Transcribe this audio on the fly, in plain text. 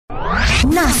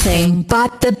Nothing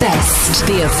but the best.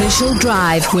 The official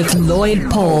drive with Lloyd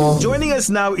Paul. Joining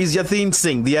us now is Yatin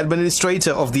Singh, the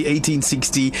administrator of the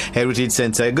 1860 Heritage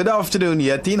Centre. Good afternoon,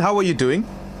 Yatin. How are you doing?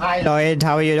 Hi Lloyd,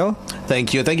 how are you?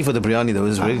 Thank you. Thank you for the biryani. That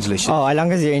was very delicious. Oh, as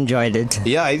long as you enjoyed it.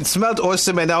 Yeah, it smelled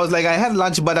awesome, and I was like, I had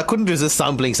lunch, but I couldn't resist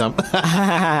sampling some.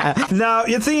 Now,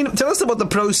 Yatin, tell us about the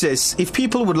process. If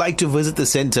people would like to visit the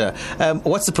centre,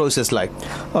 what's the process like?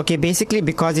 Okay, basically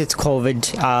because it's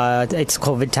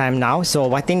COVID time now. So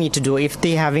what they need to do, if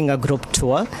they're having a group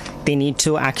tour, they need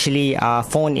to actually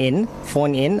phone in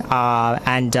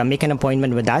and make an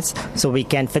appointment with us, so we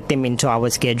can fit them into our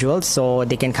schedule. So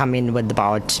they can come in with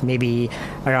about maybe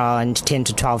around 10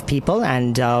 to 12 people,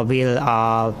 and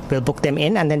we'll book them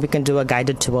in, and then we can do a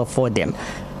guided tour for them.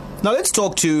 Now let's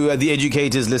talk to the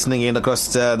educators listening in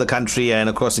across the country and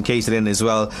across the KZN as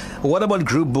well. What about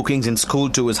group bookings and school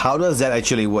tours? How does that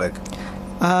actually work?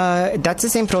 That's the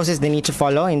same process they need to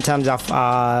follow in terms of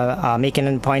making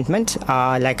an appointment,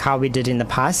 like how we did in the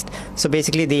past. So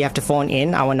basically, they have to phone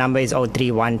in. Our number is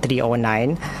 031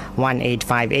 309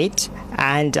 1858.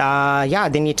 And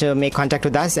they need to make contact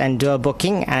with us and do a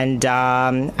booking,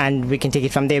 and we can take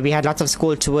it from there. We had lots of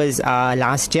school tours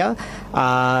last year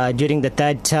during the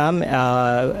third term,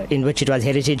 in which it was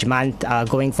Heritage Month,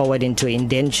 going forward into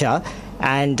indenture.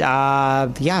 And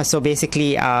so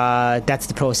basically that's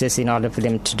the process in order for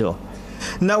them to do.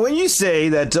 Now, when you say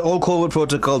that all COVID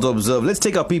protocols observed, let's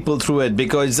take our people through it,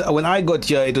 because when I got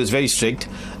here, it was very strict.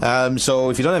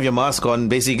 So if you don't have your mask on,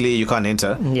 basically you can't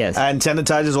enter. Yes. And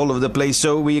sanitizers all over the place.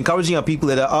 So we're encouraging our people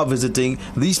that are visiting,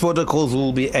 these protocols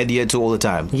will be adhered to all the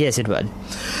time. Yes, it would.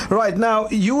 Right. Now,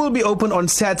 you will be open on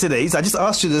Saturdays. I just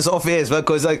asked you this off air as well,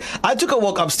 because I took a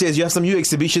walk upstairs. You have some new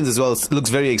exhibitions as well. It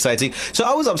looks very exciting. So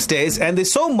I was upstairs, and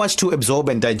there's so much to absorb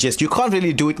and digest. You can't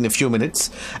really do it in a few minutes.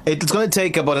 It's going to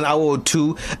take about an hour or two.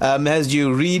 As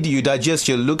you read, you digest,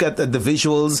 you look at the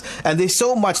visuals, and there's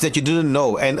so much that you didn't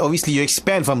know, and obviously you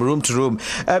expand from room to room.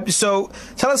 So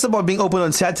tell us about being open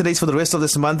on Saturdays for the rest of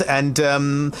this month, and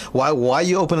why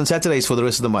you open on Saturdays for the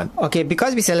rest of the month? Okay,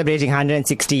 because we're celebrating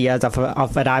 160 years of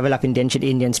arrival of indentured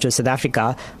Indians to South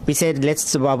Africa, we said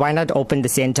why not open the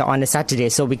centre on a Saturday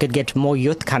so we could get more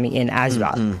youth coming in as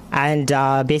well. And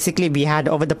basically we had,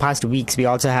 over the past weeks, we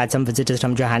also had some visitors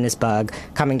from Johannesburg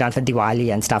coming down for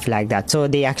Diwali and stuff like that. So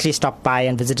they actually stopped by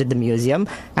and visited the museum,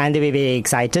 and they were very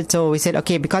excited. So we said,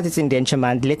 okay, because it's indenture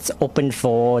month, let's open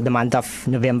for the month of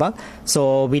November.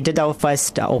 So we did our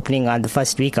first opening on the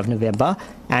first week of November,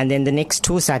 and then the next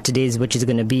 2 Saturdays, which is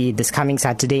going to be this coming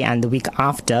Saturday and the week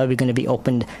after, we're going to be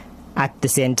opened at the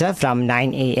centre from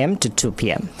 9 a.m. to 2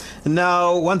 p.m.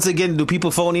 Now, once again, do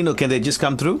people phone in, or can they just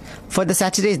come through? For the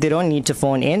Saturdays, they don't need to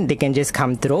phone in; they can just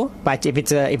come through. But if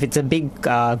it's a big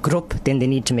group, then they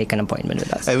need to make an appointment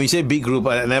with us. And when you say big group,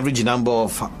 an average number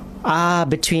of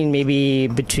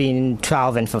between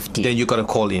 12 and 15. Then you got to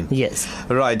call in. Yes.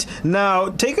 Right. Now,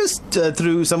 take us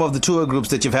through some of the tour groups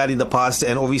that you've had in the past,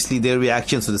 and obviously their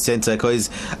reactions to the centre, because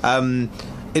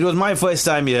it was my first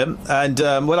time here, and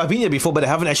I've been here before, but I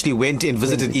haven't actually went and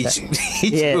visited each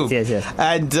group. Yes.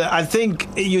 And I think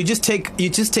you just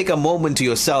take a moment to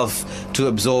yourself to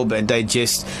absorb and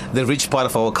digest the rich part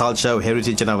of our culture, our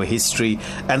heritage, and our history.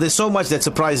 And there's so much that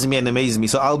surprises me and amazes me.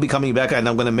 So I'll be coming back, and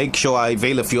I'm going to make sure I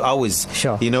avail a few hours.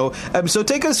 Sure. So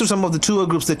take us through some of the tour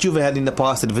groups that you've had in the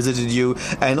past that visited you,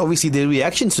 and obviously their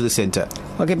reactions to the centre.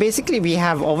 Okay. Basically, we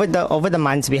have over the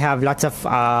months, we have lots of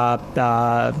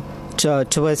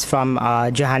tours from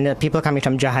people coming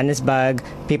from Johannesburg,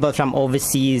 people from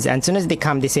overseas, and as soon as they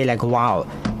come, they say wow,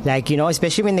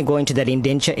 especially when they go into that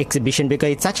indenture exhibition, because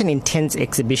it's such an intense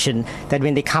exhibition that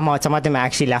when they come out, some of them are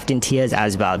actually left in tears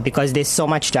as well, because there's so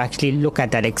much to actually look at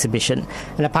that exhibition.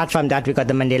 And apart from that, we got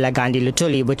the Mandela Gandhi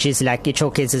Luthuli, which is it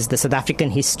showcases the South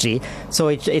African history. So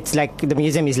it's like the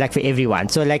museum is for everyone.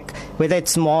 So whether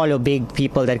it's small or big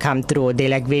people that come through,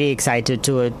 they're very excited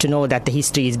to know that the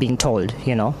history is being told.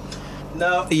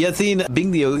 Now, Yatin,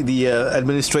 being the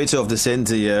administrator of the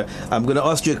centre here, I'm going to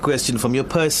ask you a question from your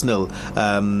personal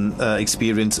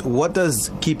experience. What does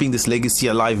keeping this legacy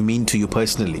alive mean to you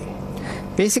personally?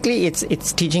 Basically,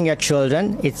 it's teaching your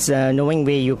children. It's knowing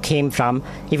where you came from.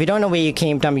 If you don't know where you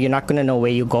came from, you're not going to know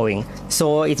where you're going.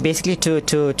 So it's basically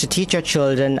to teach your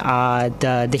children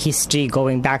the history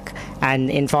going back,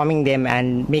 and informing them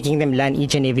and making them learn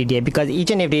each and every day, because each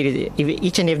and every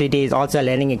day is also a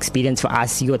learning experience for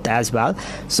us youth as well.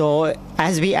 So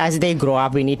as they grow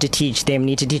up, we need to teach them,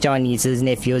 need to teach our nieces,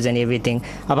 nephews, and everything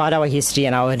about our history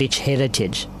and our rich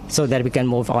heritage, so that we can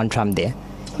move on from there.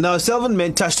 Now,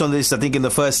 Selvin touched on this, I think, in the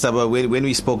first hour when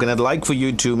we spoke, and I'd like for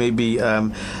you to maybe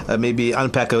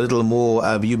unpack a little more,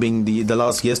 you being the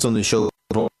last guest on the show.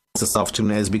 this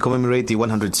afternoon as we commemorate the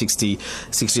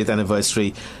 60th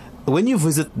anniversary. When you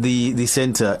visit the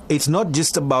centre, it's not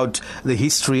just about the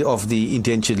history of the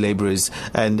indentured labourers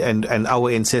and our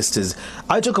ancestors.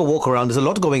 I took a walk around. There's a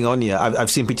lot going on here.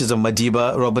 I've seen pictures of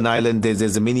Madiba, Robben Island.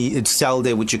 There's a mini cell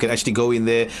there which you can actually go in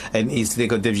there, and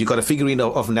you've got a figurine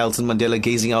of Nelson Mandela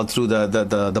gazing out through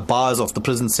the bars of the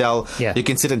prison cell. Yeah. You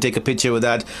can sit and take a picture with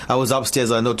that. I was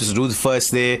upstairs. I noticed Ruth First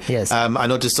there. Yes. I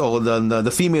noticed all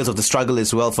the females of the struggle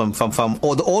as well from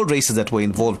all races that were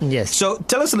involved. Yes. So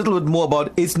tell us a little bit more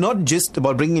about. It's not just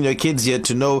about bringing your kids here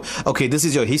to know, okay, this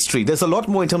is your history. There's a lot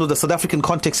more in terms of the South African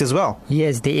context as well.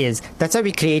 Yes, there is. That's why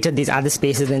we created these other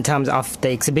spaces in terms of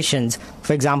the exhibitions.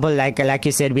 For example, like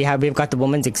you said, we've got the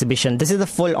women's exhibition. This is a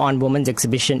full-on women's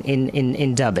exhibition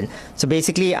in Durban. So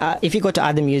basically, if you go to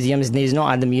other museums, there's no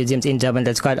other museums in Durban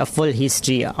that's got a full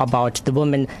history about the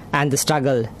women and the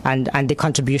struggle and the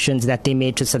contributions that they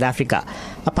made to South Africa.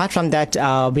 Apart from that,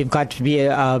 we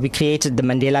created the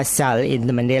Mandela Cell in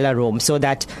the Mandela Room so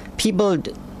that people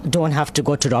don't have to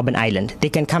go to Robben Island. They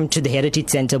can come to the Heritage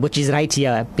Centre, which is right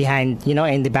here behind,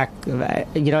 in the back,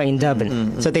 in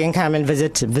Durban. So they can come and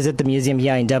visit the museum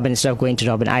here in Durban instead of going to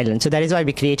Robben Island. So that is why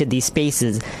we created these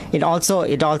spaces. It also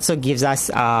gives us,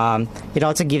 it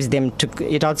also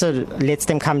lets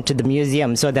them come to the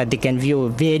museum so that they can view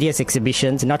various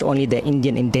exhibitions, not only the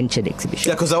Indian indentured exhibition.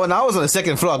 Yeah, because when I was on the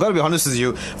second floor, I've got to be honest with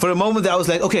you, for a moment I was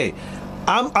like, okay,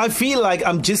 I feel like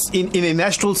I'm just in a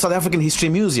National South African History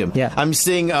Museum. Yeah. I'm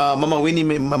seeing Mama Winnie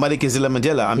Madikizela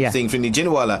Mandela. I'm seeing Frini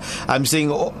Jinwala. I'm seeing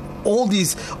all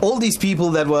these people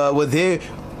that were there,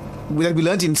 that we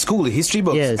learned in school, history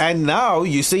books. Yes. And now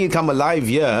you're seeing it come alive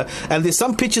here. And there's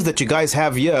some pictures that you guys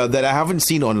have here that I haven't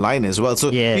seen online as well. So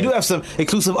you do have some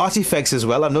exclusive artifacts as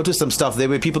well. I've noticed some stuff there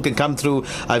where people can come through.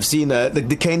 I've seen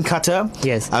the cane cutter.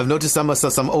 Yes. I've noticed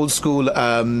some old school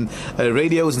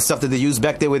radios and stuff that they used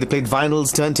back there where they played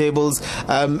vinyls, turntables.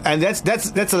 And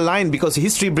that's a line, because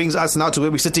history brings us now to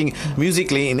where we're sitting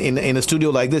musically in a studio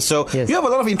like this. So you have a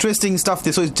lot of interesting stuff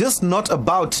there. So it's just not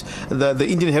about the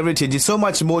Indian heritage. It's so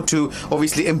much more to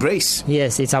obviously embrace.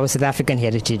 Yes, it's our South African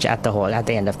heritage at the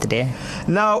end of the day.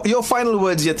 Now, your final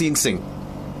words, Yatin Singh.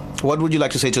 What would you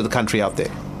like to say to the country out there?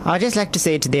 I'd just like to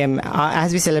say to them,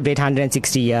 as we celebrate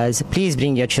 160 years, please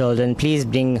bring your children, please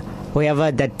bring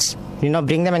whoever that,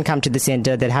 bring them and come to the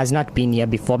center that has not been here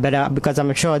before, but because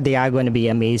I'm sure they are going to be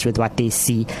amazed with what they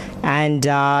see. And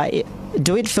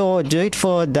do it for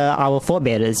our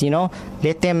forebearers, let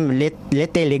their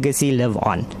legacy live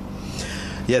on.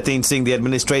 Yatin Singh, the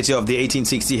administrator of the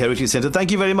 1860 Heritage Centre. Thank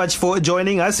you very much for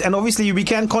joining us. And obviously, we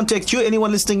can contact you.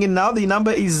 Anyone listening in now, the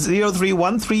number is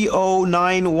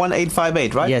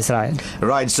 031-309-1858, right? Yes, right.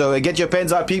 Right. So get your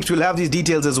pens out, peeps. We'll have these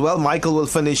details as well. Michael will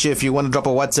finish. If you want to drop a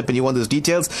WhatsApp and you want those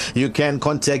details, you can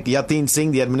contact Yatin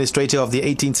Singh, the administrator of the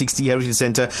 1860 Heritage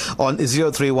Centre, on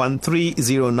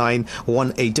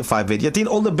 031-309-1858. Yatin,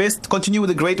 all the best. Continue with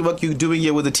the great work you're doing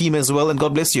here with the team as well, and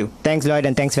God bless you. Thanks, Lloyd,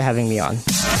 and thanks for having me on.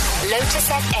 Lotus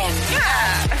FM.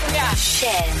 Yeah.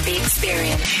 Share the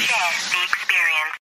experience.